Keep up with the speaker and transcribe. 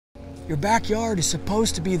Your backyard is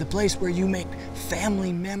supposed to be the place where you make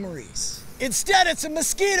family memories. Instead, it's a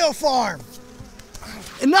mosquito farm.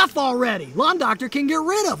 Enough already. Lawn Doctor can get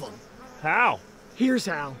rid of them. How? Here's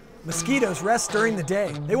how. Mosquitoes rest during the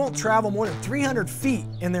day. They won't travel more than 300 feet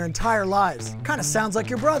in their entire lives. Kind of sounds like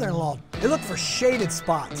your brother-in-law. They look for shaded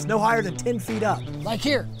spots, no higher than 10 feet up. Like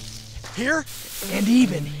here. Here, and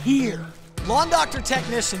even here. Lawn Doctor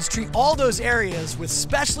technicians treat all those areas with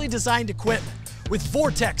specially designed equipment with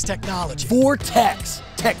Vortex technology. Vortex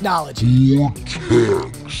technology.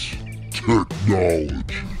 Vortex technology.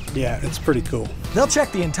 Yeah, it's pretty cool. They'll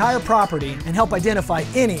check the entire property and help identify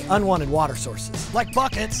any unwanted water sources, like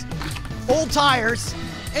buckets, old tires,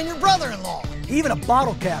 and your brother-in-law. Even a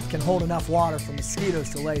bottle cap can hold enough water for mosquitoes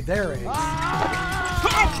to lay their eggs.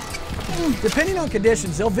 Depending on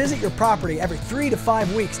conditions, they'll visit your property every 3 to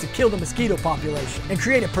 5 weeks to kill the mosquito population and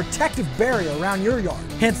create a protective barrier around your yard,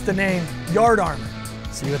 hence the name Yard Armor.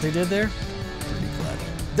 See what they did there? Pretty clever.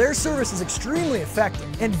 Their service is extremely effective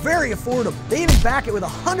and very affordable. They even back it with a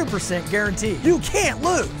 100% guarantee. You can't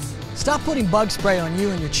lose. Stop putting bug spray on you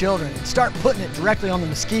and your children and start putting it directly on the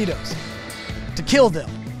mosquitoes to kill them,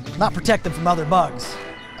 not protect them from other bugs.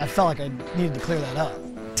 I felt like I needed to clear that up.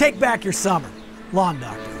 Take back your summer. Lawn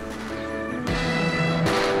Doctor.